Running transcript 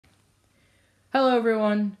Hello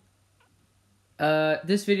everyone.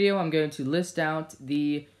 This video I'm going to list out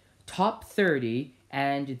the top 30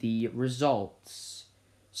 and the results.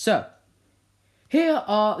 So, here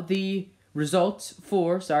are the results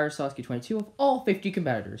for Cyrus Sasuke 22 of all 50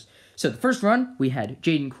 competitors. So the first run, we had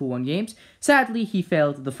Jaden Cool 1 Games. Sadly, he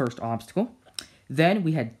failed the first obstacle. Then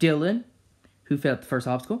we had Dylan, who failed the first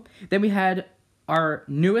obstacle. Then we had our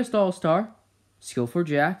newest all-star, Skillful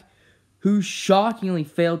Jack, who shockingly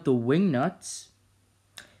failed the wing nuts.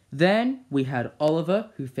 Then we had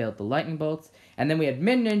Oliver, who failed the lightning bolts. And then we had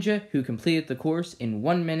Min Ninja, who completed the course in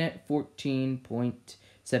 1 minute,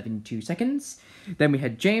 14.72 seconds. Then we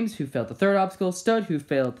had James, who failed the third obstacle. Stud, who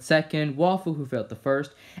failed the second. Waffle, who failed the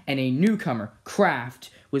first. And a newcomer,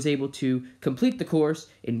 Craft, was able to complete the course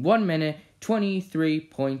in 1 minute,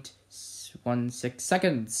 23.16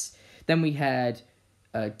 seconds. Then we had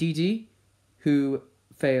DD, who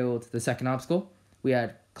failed the second obstacle. We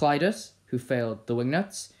had Clytus, who failed the wing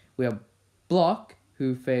nuts. We have Block,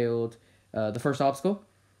 who failed the first obstacle.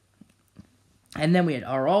 And then we had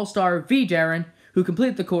our all-star V Darren, who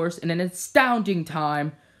completed the course in an astounding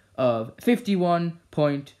time of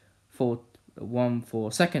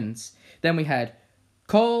 51.414 seconds. Then we had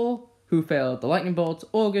Cole, who failed the lightning bolts.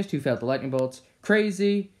 August, who failed the lightning bolts.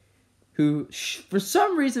 Crazy, who for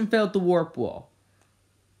some reason failed the warp wall,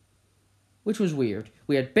 which was weird.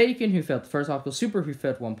 We had Bacon, who failed the first obstacle. Super, who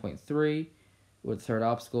failed 1.3 with the third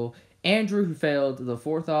obstacle. Andrew, who failed the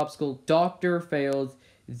fourth obstacle. Doctor failed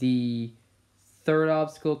the third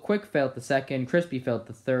obstacle. Quick failed the second. Crispy failed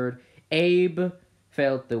the third. Abe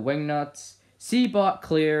failed the wing nuts. Cbot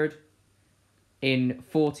cleared in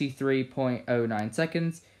 43.09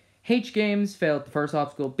 seconds. H Games failed the first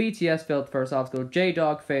obstacle. BTS failed the first obstacle.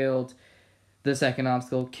 J-Dog failed the second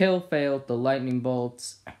obstacle. Kill failed the lightning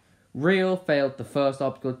bolts. Real failed the first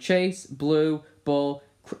obstacle. Chase, Blue, Bull,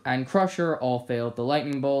 and Crusher all failed the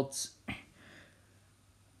lightning bolts.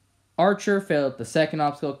 Archer failed the second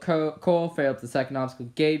obstacle. Cole failed the second obstacle.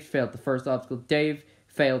 Gage failed the first obstacle. Dave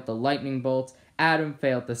failed the lightning bolts. Adam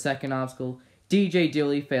failed the second obstacle. DJ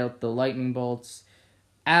Dilly failed the lightning bolts.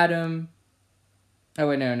 Adam... Oh,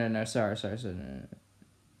 wait, no, sorry.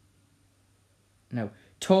 No.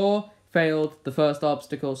 Tor failed the first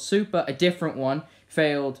obstacle. Super, a different one,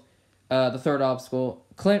 failed the third obstacle.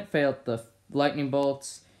 Clint failed the lightning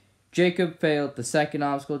bolts. Jacob failed the second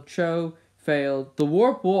obstacle. Cho failed the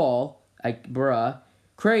warp wall. A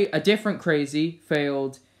different Crazy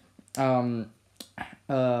failed the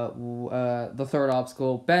third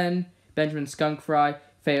obstacle. Benjamin Skunk Fry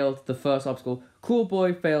failed the first obstacle. Cool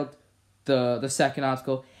Boy failed the second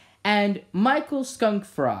obstacle. And Michael Skunk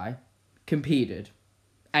Fry competed,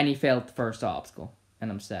 and he failed the first obstacle.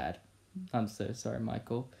 And I'm sad. I'm so sorry,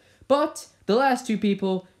 Michael. But the last two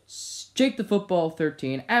people, Jake the Football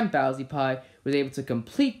 13 and Bowsy Pie, was able to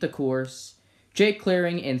complete the course. Jake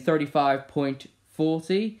clearing in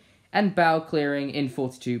 35.40 and Bow clearing in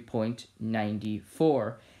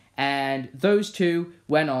 42.94. And those two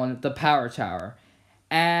went on the Power Tower.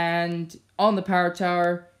 And on the Power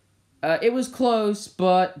Tower, it was close,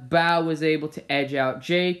 but Bow was able to edge out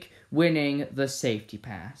Jake, winning the safety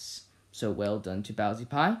pass. So well done to Bowsy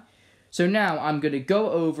Pie. So now I'm going to go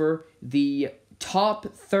over the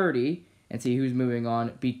top 30 and see who's moving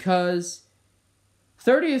on, because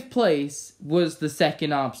 30th place was the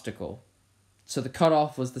second obstacle. So the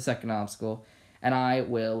cutoff was the second obstacle, and I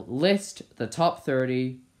will list the top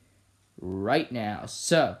 30 right now.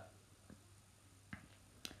 So,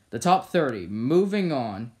 the top 30, moving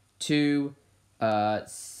on to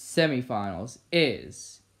semifinals,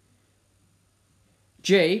 is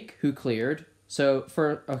Jake, who cleared. So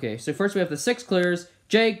first we have the 6 clears: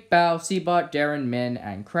 Jake, Bow, Cbot, Darren, Min,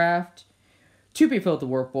 and Craft. 2 people filled the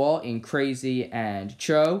warp wall in Crazy and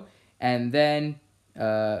Cho. And then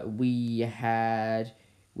we had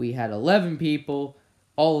 11 people.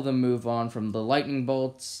 All of them move on from the lightning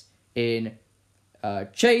bolts in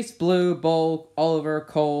Chase, Blue, Bull, Oliver,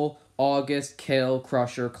 Cole, August, Kill,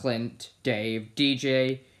 Crusher, Clint, Dave,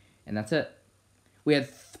 DJ, and that's it. We had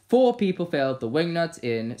 4 people failed the wing nuts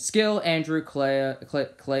in Skill, Andrew,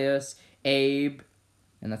 Clayus, Abe,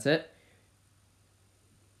 and that's it.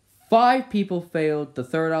 5 people failed the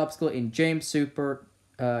third obstacle in James, Super,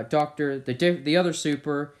 Doctor, the other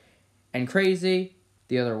Super, and Crazy,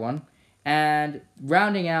 the other one. And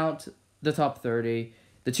rounding out the top 30,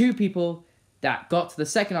 the 2 people that got to the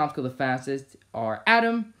second obstacle the fastest are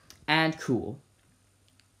Adam and Cool.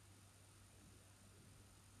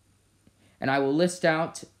 And I will list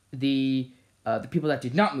out the people that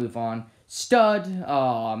did not move on. Stud.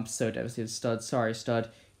 Oh, I'm so devastated. Stud. Sorry, Stud.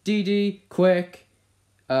 DD. Quick.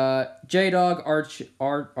 J-Dog.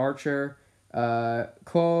 Archer.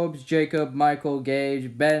 Corbs, Jacob, Michael,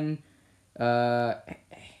 Gage, Ben,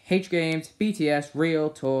 H Games, BTS, Real,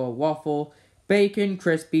 Tor, Waffle, Bacon,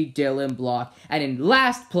 Crispy, Dylan, Block, and in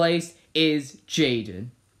last place is Jaden.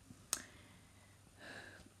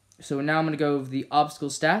 So now I'm going to go over the obstacle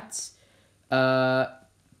stats.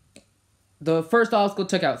 The first obstacle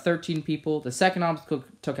took out 13 people. The second obstacle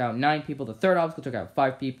took out 9 people. The third obstacle took out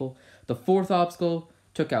 5 people. The fourth obstacle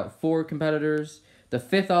took out 4 competitors. The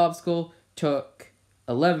fifth obstacle took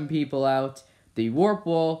 11 people out. The warp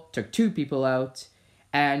wall took 2 people out.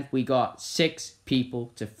 And we got 6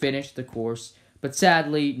 people to finish the course. But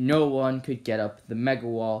sadly, no one could get up the mega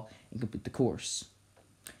wall and complete the course.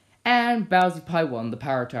 And Bowsy Pie won the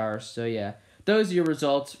Power Tower. So yeah, those are your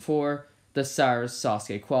results for the Cyrus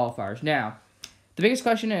Sasuke qualifiers. Now, the biggest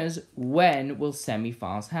question is, when will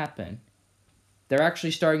semifinals happen? They're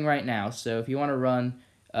actually starting right now, so if you want to run,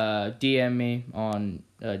 DM me on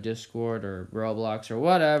Discord or Roblox or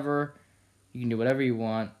whatever. You can do whatever you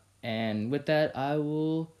want. And with that, I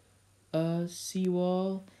will see you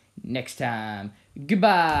all next time.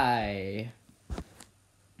 Goodbye!